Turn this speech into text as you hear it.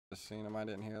Just seen him. I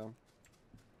didn't hear him.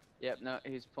 Yep, no,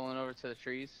 he's pulling over to the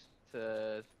trees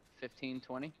to 15,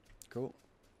 20. Cool.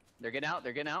 They're getting out.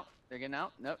 They're getting out. They're getting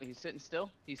out. Nope, he's sitting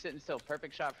still. He's sitting still.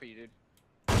 Perfect shot for you, dude.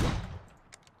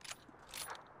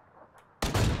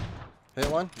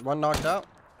 Hit one. One knocked out.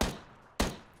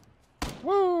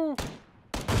 Woo!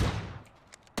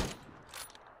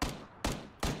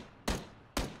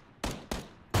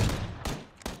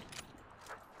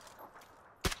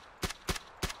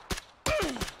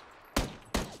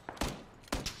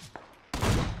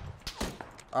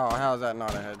 Oh, how's that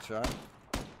not a headshot?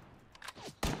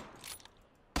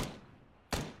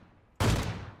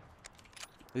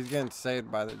 He's getting saved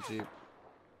by the Jeep.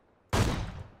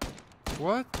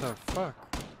 What the fuck?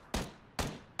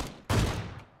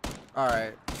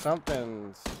 Alright,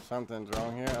 something's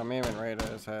wrong here. I'm aiming right at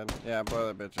his head. Yeah,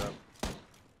 blow that bitch up.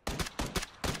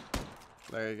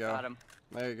 There you go. Got him.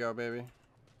 There you go, baby.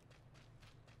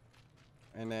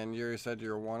 And then you said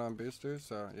you're 1 on boosters,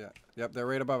 so yeah. Yep, they're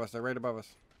right above us. They're right above us.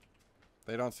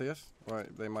 They don't see us?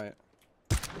 Right, they might.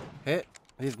 Hit.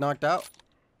 He's knocked out.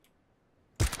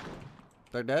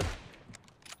 They're dead.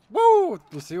 Woo!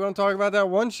 You see what I'm talking about? That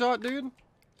one shot, dude?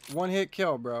 One hit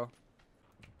kill, bro.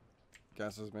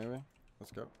 Guesses, maybe?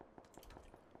 Let's go.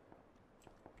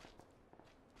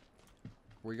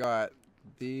 We got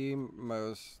the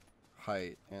most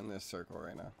height in this circle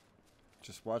right now.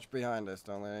 Just watch behind us.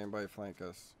 Don't let anybody flank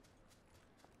us.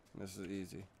 This is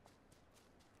easy.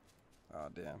 Oh,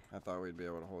 damn. I thought we'd be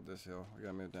able to hold this hill. We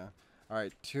gotta move down.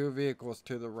 Alright, 2 vehicles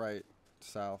to the right,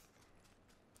 south.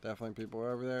 Definitely people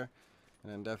over there. And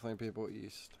then definitely people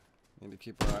east. Need to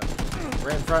keep our eyes.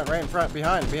 Right in front.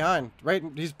 Behind. Right,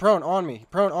 he's prone on me.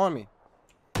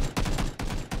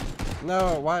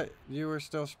 No, why? You were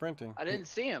still sprinting. I didn't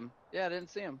see him. Yeah, I didn't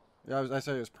see him. Yeah, I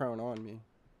said he was prone on me.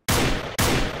 Oh,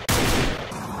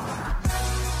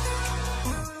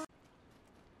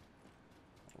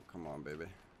 come on, baby.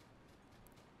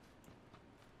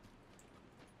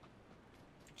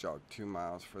 Jog 2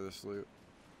 miles for this loot.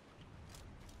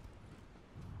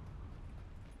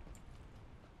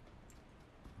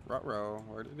 Ruh-roh,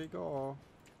 where did he go?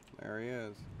 There he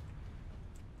is.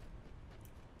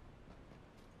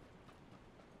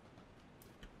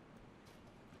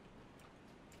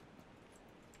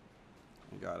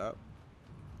 He got up.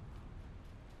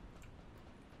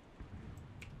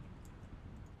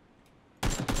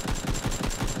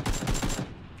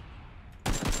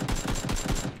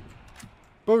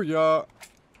 Booyah!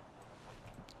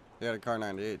 He had a car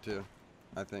 98 too,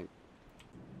 I think.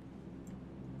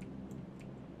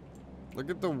 Look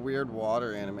at the weird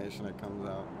water animation that comes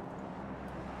out.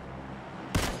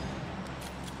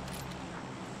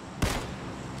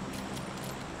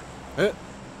 Hit!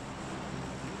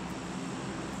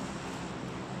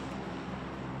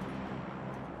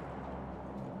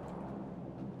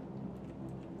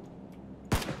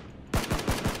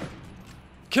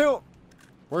 Kill!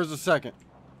 Where's the second?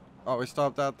 Oh, we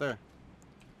stopped out there.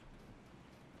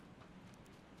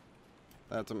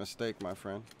 That's a mistake, my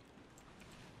friend.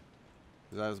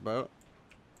 Is that his boat?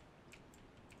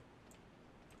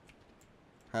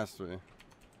 Has to be.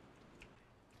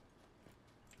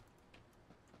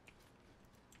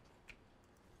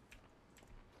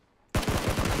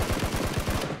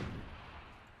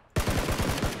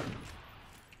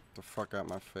 The fuck out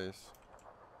my face.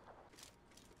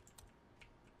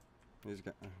 He's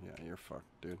got. Yeah, you're fucked,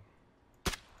 dude.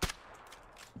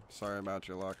 Sorry about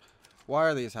your luck. Why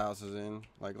are these houses in?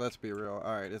 Like, let's be real.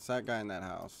 Alright, it's that guy in that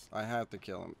house. I have to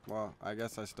kill him. Well, I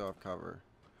guess I still have cover.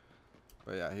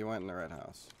 But yeah, he went in the red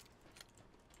house.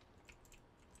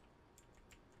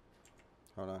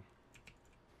 Hold on.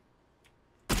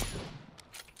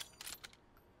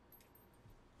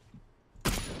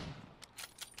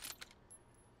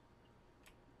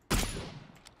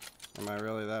 Am I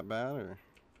really that bad, or?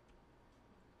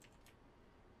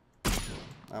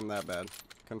 I'm that bad.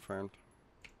 Confirmed.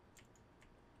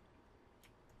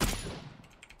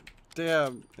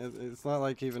 Damn, it's not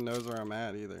like he even knows where I'm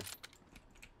at either.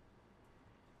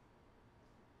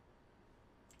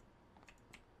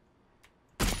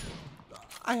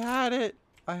 I had it.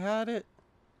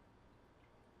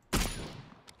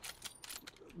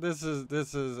 This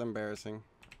is embarrassing.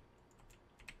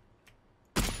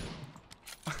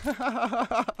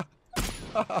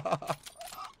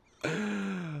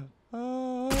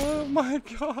 Oh my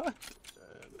god.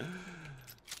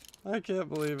 I can't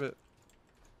believe it.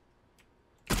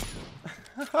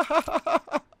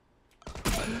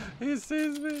 He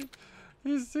sees me.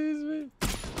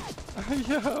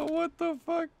 Yo, what the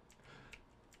fuck?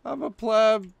 I'm a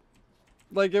pleb.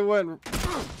 Like, it went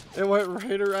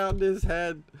right around his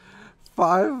head.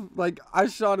 5? Like, I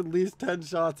shot at least 10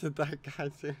 shots at that guy,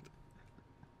 dude.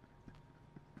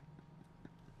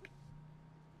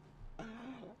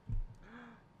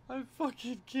 I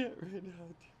fucking can't right now,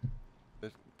 dude.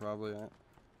 It's probably it.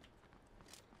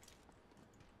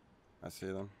 I see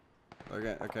them.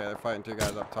 Okay, they're fighting 2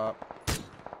 guys up top.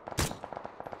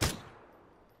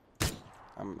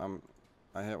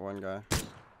 I hit 1 guy.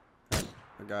 Hit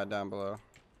the guy down below.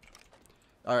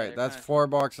 Alright, that's 4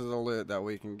 boxes of loot that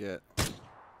we can get.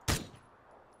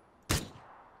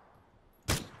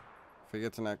 If he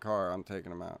gets in that car, I'm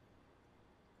taking him out.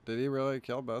 Did he really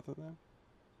kill both of them?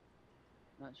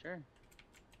 Not sure.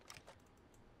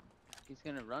 He's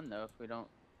gonna run though if we don't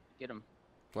get him.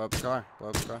 Blow up the car. Blow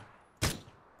up the car.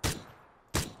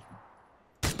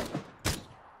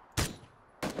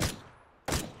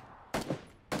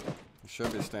 He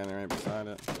should be standing right beside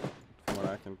it, from what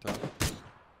I can tell.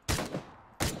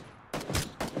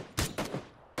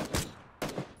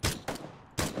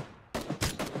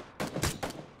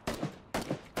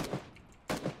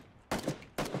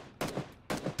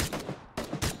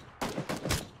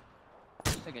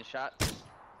 Taking shots.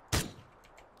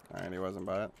 Alright, he wasn't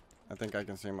by it. I think I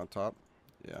can see him up top.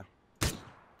 Yeah.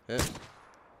 Hit.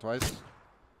 Twice.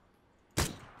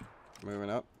 Moving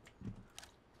up.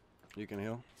 You can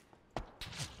heal.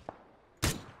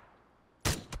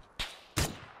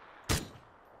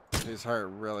 He's hurt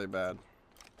really bad.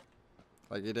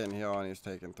 Like, he didn't heal and he's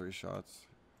taking 3 shots.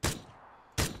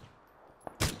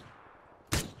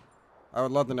 I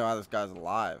would love to know how this guy's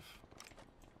alive.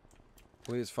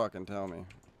 Please fucking tell me.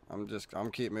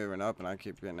 I'm keep moving up and I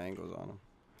keep getting angles on him.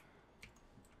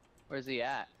 Where's he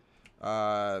at?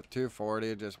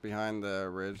 240, just behind the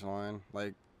ridge line,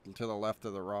 like to the left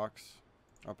of the rocks,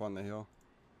 up on the hill.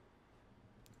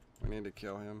 We need to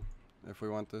kill him if we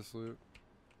want this loot,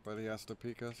 but he has to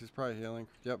peek us. He's probably healing.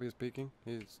 Yep, he's peeking.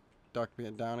 He's ducked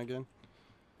being down again.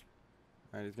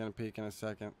 All right, he's gonna peek in a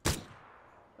second.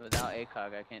 Without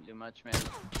ACOG, I can't do much, man.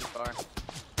 Too far.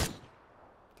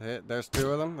 Hit. There's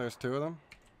 2 of them. There's 2 of them.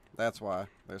 That's why.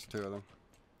 There's 2 of them.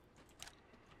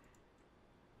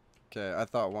 Okay, I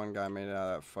thought 1 guy made it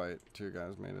out of that fight. 2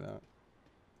 guys made it out.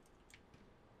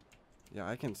 Yeah,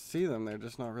 I can see them. They're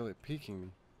just not really peeking me.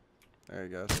 There he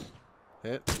goes.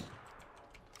 Hit.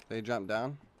 They jump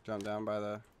down. Jump down by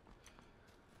the...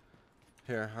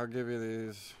 Here, I'll give you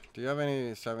these. Do you have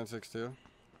any 7.62?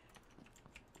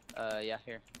 Yeah,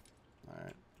 here.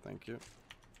 Alright, thank you.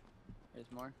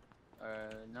 There's more.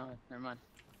 No, never mind.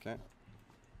 Okay.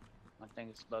 My thing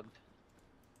is bugged.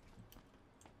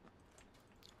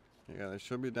 Yeah, they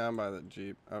should be down by the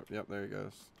Jeep. Oh, yep, there he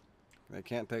goes. They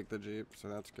can't take the Jeep, so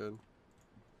that's good.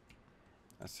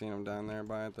 I seen them down there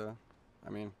by it, though. I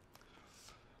mean,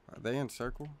 are they in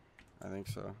circle? I think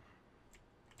so.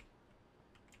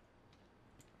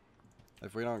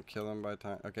 If we don't kill him by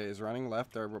time... Okay, he's running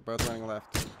left. They're both running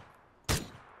left.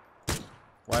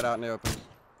 Wide out in the open.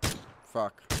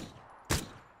 Fuck.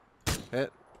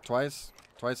 Hit. Twice.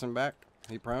 Twice and back.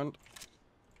 He proned.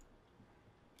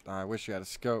 Oh, I wish you had a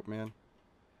scope, man.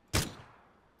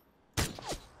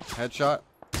 Headshot.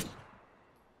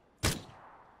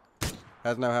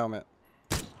 Has no helmet.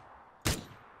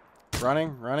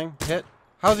 Running, running. Hit.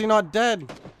 How's he not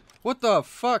dead? What the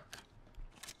fuck?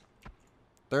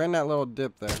 They're in that little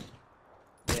dip there.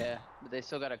 Yeah, but they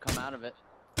still gotta come out of it.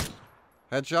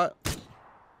 Headshot.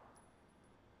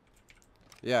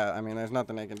 Yeah, I mean, there's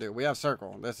nothing they can do. We have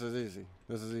circle. This is easy.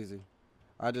 This is easy.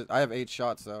 I have 8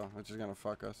 shots though, which is gonna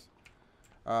fuck us.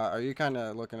 Are you kind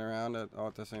of looking around all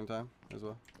at the same time as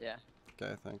well? Yeah.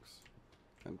 Okay, thanks.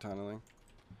 And tunneling.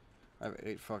 I have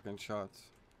 8 fucking shots.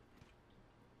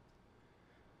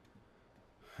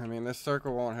 I mean, this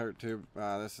circle won't hurt too.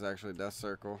 This is actually death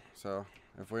circle. So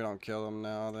if we don't kill them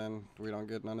now, then we don't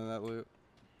get none of that loot.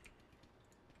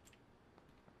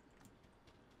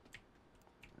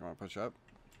 You want to push up?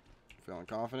 Feeling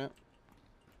confident?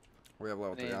 We have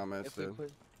level 3 helmets, dude. Like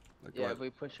yeah, what? if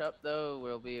we push up though,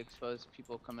 we'll be exposed to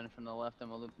people coming from the left, and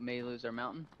we may lose our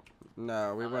mountain.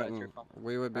 No, we that's your wouldn't. call.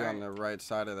 We would be All on right. the right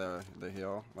side of the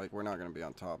hill. Like, we're not gonna be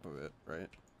on top of it, right?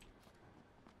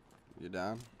 You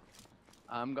down?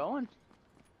 I'm going.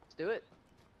 Let's do it.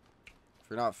 If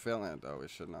you're not feeling it though, we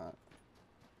should not.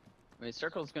 I mean,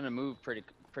 circle's gonna move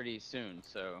pretty soon,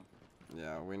 so.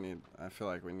 Yeah, we need. I feel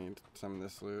like we need some of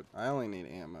this loot. I only need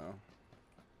ammo.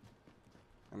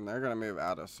 And they're gonna move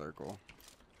out of circle.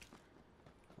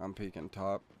 I'm peeking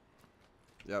top.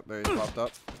 Yep, there he popped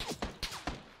up.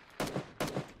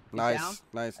 Nice, down?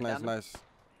 nice, I nice, downed him. nice.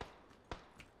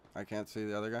 I can't see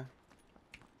the other guy.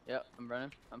 Yep, I'm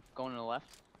running. I'm going to the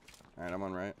left. Alright, I'm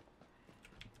on right.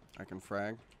 I can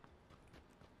frag.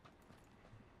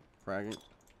 Fragging.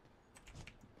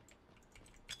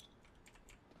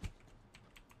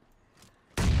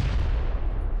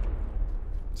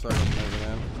 Sorry, moving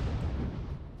in.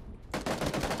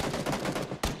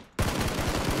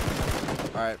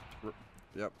 Alright.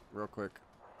 Yep, real quick.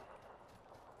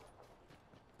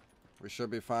 We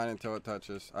should be fine until it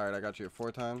touches. Alright, I got you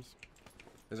 4 times.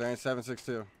 Is there any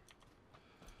 7.62?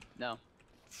 No.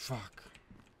 Fuck.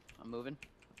 I'm moving.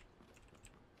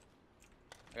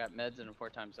 I got meds and 4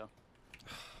 times though.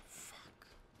 Fuck.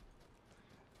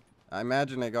 I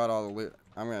imagine they got all the loot.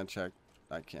 I'm gonna check.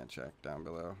 I can't check down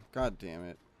below. God damn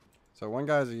it. So one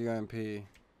guy's a UMP.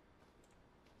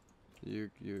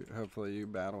 Hopefully you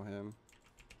battle him.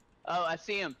 Oh, I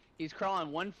see him. He's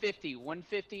crawling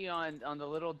 150 on the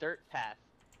little dirt path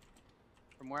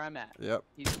from where I'm at. Yep.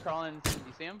 He's crawling.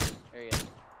 You see him? There he is.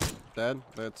 Dead.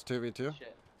 That's 2v2.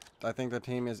 Shit. I think the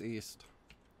team is east.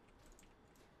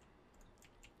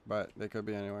 But they could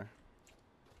be anywhere.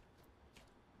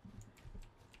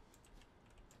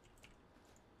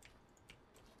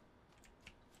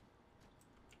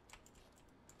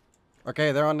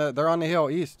 Okay, they're on the hill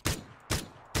east.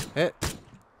 Hit.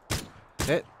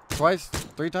 Hit. Twice.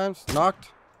 3 times.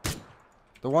 Knocked.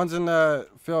 The one's in the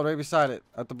field right beside it.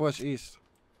 At the bush east.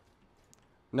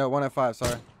 No, 1 at 5,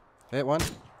 sorry. Hit 1.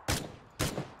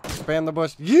 Spam the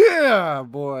bush. Yeah,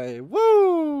 boy.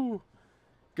 Woo!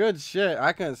 Good shit.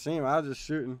 I couldn't see him. I was just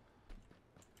shooting.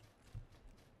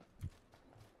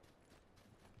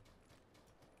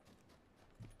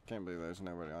 Can't believe there's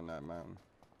nobody on that mountain.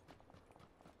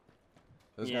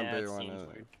 It's gonna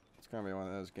be one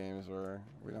of those games where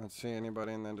we don't see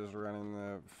anybody and then just running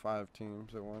the 5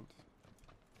 teams at once.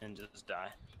 And just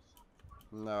die.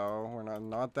 No, we're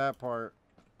not that part.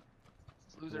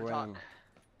 Loser talk.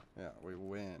 Yeah, we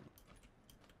win.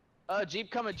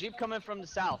 Jeep coming from the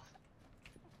south.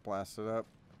 Blast it up.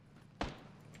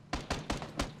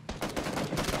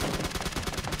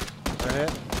 They're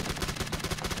hit.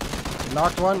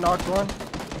 Knocked one.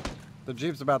 The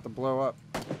Jeep's about to blow up.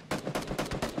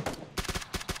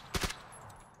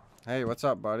 Hey, what's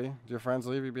up, buddy? Did your friends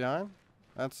leave you behind?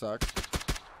 That sucks.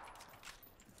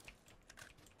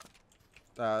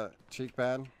 Cheek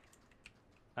pad.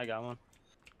 I got one.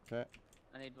 Okay.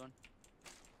 I need one.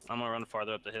 I'm gonna run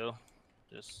farther up the hill,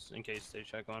 just in case they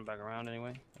try going back around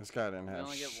anyway. This guy didn't We have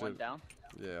only get shit. 1 down.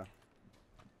 Yeah.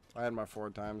 I had my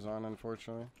 4 times on,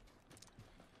 unfortunately.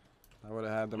 I would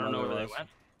have had them I don't know where they otherwise.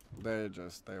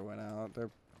 went. They went out.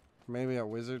 They're maybe a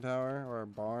Wizard Tower or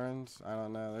Barnes. I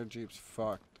don't know. Their Jeep's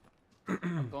fucked.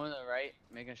 I'm going to the right,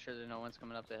 making sure that no one's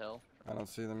coming up the hill. I don't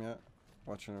see them yet.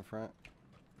 Watching in front.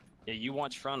 Yeah, you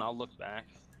watch front. I'll look back.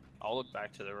 I'll look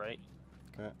back to the right.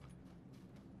 Okay.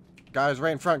 Guys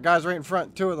right in front.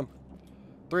 2 of them.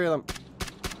 3 of them.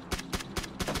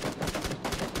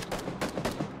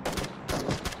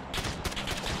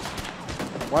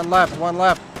 One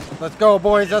left. Let's go,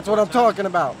 boys. That's what I'm talking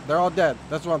about. They're all dead.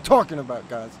 That's what I'm talking about,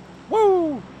 guys.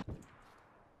 Woo!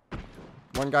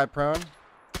 One guy prone.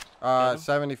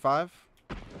 75.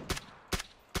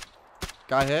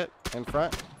 Guy hit in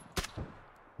front.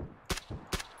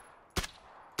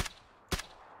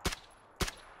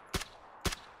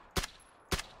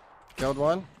 Killed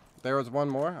one. There was one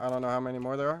more. I don't know how many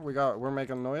more there are. We're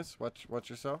making noise. Watch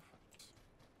yourself.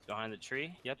 Behind the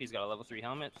tree. Yep, he's got a level 3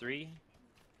 helmet. 3.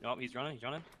 Nope, he's running.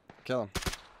 Kill him.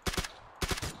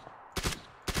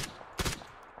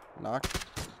 Knock.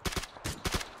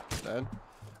 Dead.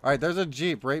 Alright, there's a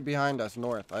Jeep right behind us,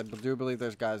 north. I do believe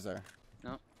there's guys there.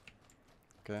 No.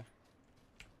 Okay.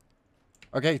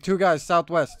 Okay, 2 guys,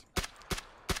 southwest.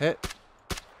 Hit.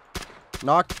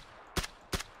 Knocked.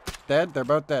 Dead. They're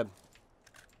both dead.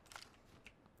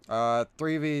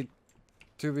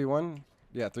 3v2v1.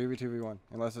 Yeah, 3v2v1.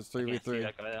 Unless it's 3v3.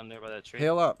 That guy down there by that tree.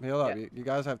 Heal up. Yeah. You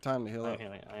guys have time to heal up.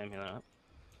 I am healing up.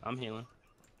 I'm healing.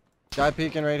 Guy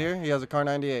peeking right here. He has a car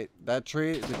 98. That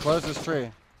tree, the closest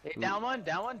tree. Hey, down one.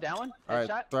 Alright,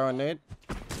 Headshot. throw a nade.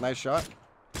 Nice shot.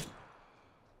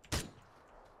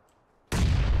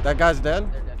 That guy's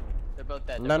dead? They're dead. They're both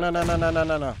dead. No. I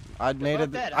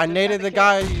naded dead. I I just naded had the to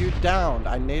guy you downed.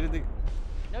 I naded the.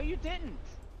 No, you didn't.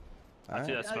 I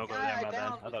see Alright. that smoke over there. My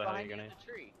bad. I thought I had a grenade.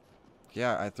 Tree.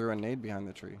 Yeah, I threw a nade behind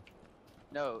the tree.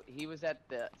 No, he was at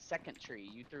the second tree.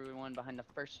 You threw one behind the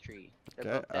first tree. They're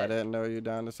Okay, both dead. I didn't know you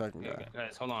downed the second guy.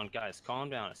 Guys, hold on, guys. Calm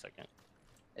down a second.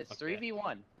 It's Okay.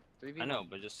 3v1. 3v1. I know,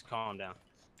 but just calm down.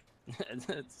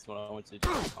 That's what I want you to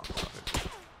do. Calm down.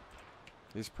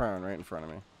 He's prone right in front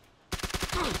of me.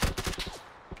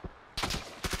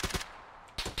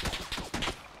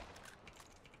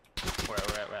 We're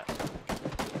at.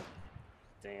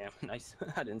 Damn, nice.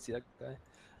 I didn't see that guy.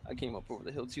 I came up over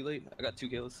the hill too late. I got 2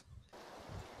 kills.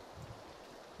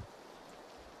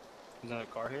 Is there a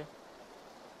car here?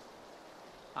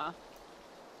 Huh?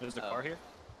 There's a Oh. car here?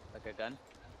 Like a gun?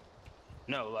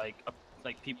 No, like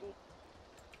people.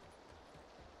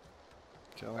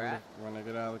 Kill Where him at? when I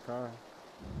get out of the car.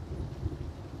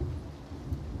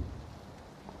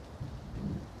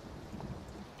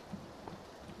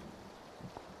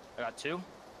 I got 2.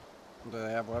 Do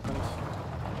they have weapons?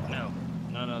 No.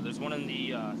 There's one in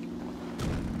the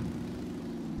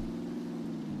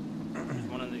there's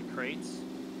one in the crates.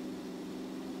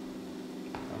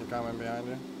 I'm coming behind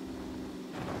you.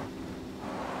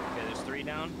 Okay, there's 3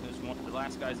 down. There's one. The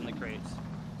last guy's in the crates.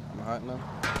 I'm hunting them.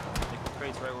 The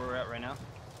crates right where we're at right now.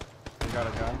 You got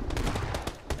a gun?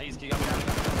 Hey, you got me down.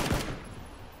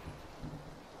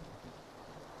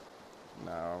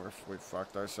 No, we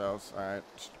fucked ourselves. Alright.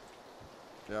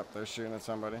 Yep, they're shooting at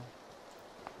somebody.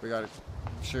 We got it.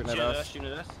 Shooting at us. Shooting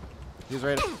at us. He's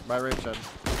right by rape shed.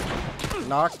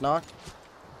 Knocked.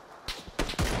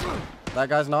 That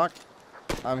guy's knocked.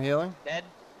 I'm healing. Dead?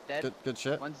 Dead? Good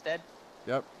shit. One's dead?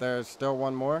 Yep, there's still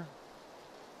one more.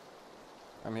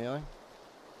 I'm healing.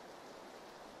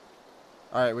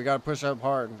 Alright, we gotta push up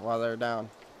hard while they're down.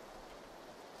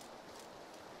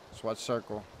 Just watch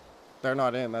circle. They're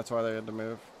not in, that's why they had to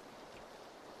move.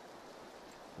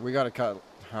 We gotta cut.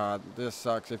 This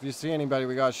sucks. If you see anybody,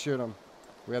 we gotta shoot him.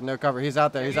 We have no cover. He's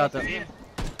out there. He's out there.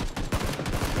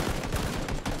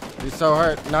 He's so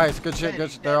hurt. Nice. Good shit.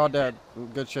 Good. They're all dead.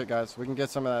 Good shit, guys. We can get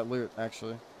some of that loot,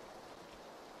 actually.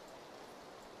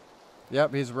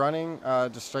 Yep, he's running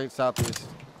just straight southeast.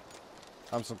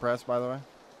 I'm suppressed, by the way.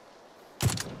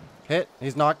 Hit.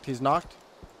 He's knocked. He's knocked.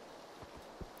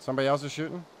 Somebody else is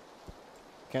shooting.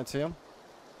 Can't see him.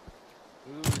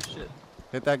 Ooh, shit.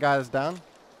 Hit that guy that's down.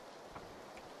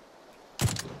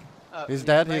 Oh, He's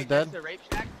dead. Right He's dead. next to the rape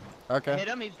shack. Okay. Hit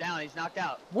him. He's down. He's knocked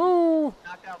out. Woo!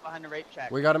 Knocked out behind the rape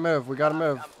shack. We gotta move. We gotta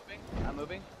move. I'm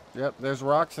moving. Yep. There's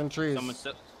rocks and trees.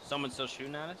 Someone's still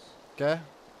shooting at us. Okay.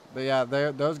 But yeah,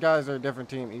 those guys are a different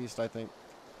team east, I think.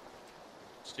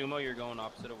 Stumo, you're going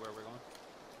opposite of where we're going.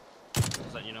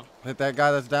 Just letting you know. Hit that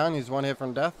guy that's down. He's one hit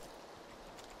from death.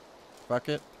 Fuck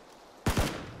it.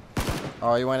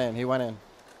 Oh, he went in. He went in.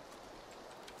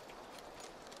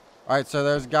 Alright, so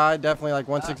there's a guy definitely like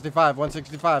 165.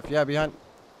 165. Yeah, behind.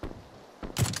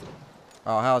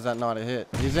 Oh, how is that not a hit?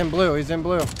 He's in blue. He's in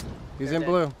blue. He's in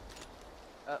blue.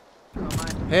 Oh,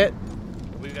 mine. Hit.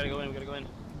 We gotta go in. We gotta go in.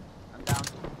 I'm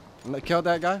down. Killed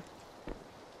that guy.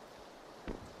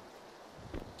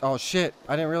 Oh, shit.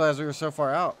 I didn't realize we were so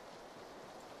far out.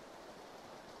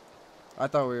 I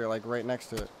thought we were like right next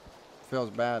to it. Feels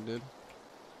bad, dude.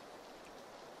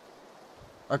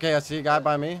 Okay, I see a guy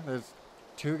by me. There's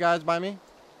 2 guys by me.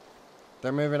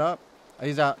 They're moving up.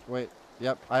 He's out. Wait.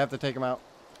 Yep, I have to take him out.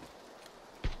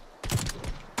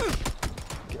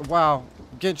 Wow.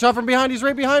 Get shot from behind. He's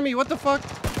right behind me. What the fuck?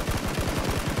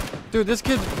 Dude, this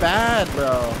kid's bad,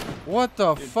 bro. What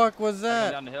the fuck was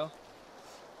that? Down the hill.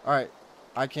 Alright.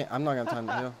 I can't. I'm not going to time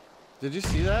the hill. Did you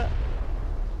see that?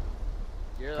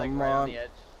 You're like Come right on on. the edge.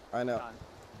 I know. Come on.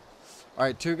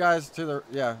 Alright, 2 guys to the...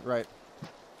 Yeah, right.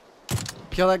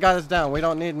 Kill that guy that's down. We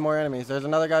don't need more enemies. There's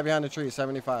another guy behind the tree.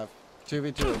 75.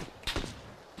 2v2.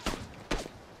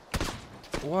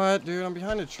 What, dude? I'm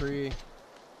behind a tree.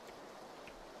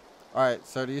 Alright,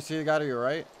 so do you see the guy to your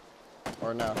right?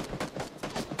 Or no?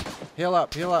 Heal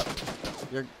up. Heal up.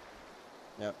 You're...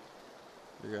 Yep.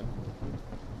 You're good.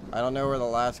 I don't know where the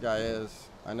last guy is.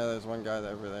 I know there's one guy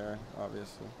over there,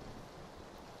 obviously.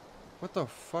 What the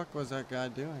fuck was that guy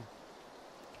doing?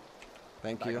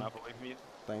 Thank Backing you. up away from you.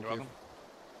 Thank You're you.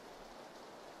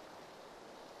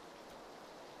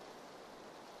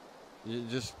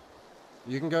 welcome.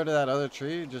 You can go to that other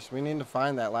tree. Just we need to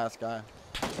find that last guy.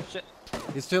 Shit.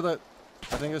 He's to the,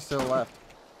 I think it's to the left.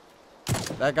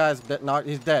 That guy's not.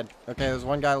 He's dead. Okay, there's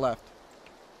one guy left.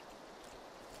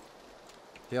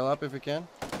 Heal up if you can.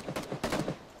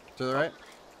 To the right.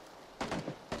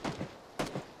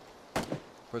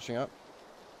 Pushing up.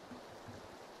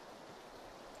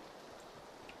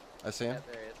 I see him. Yeah,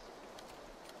 there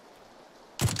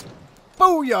he is.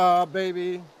 Booyah,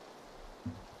 baby.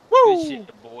 Good Woo!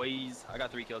 shit, boys. I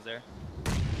got 3 kills there.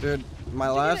 Dude, my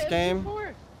Did you get last an game,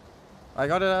 MP4? I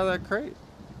got it out of that crate.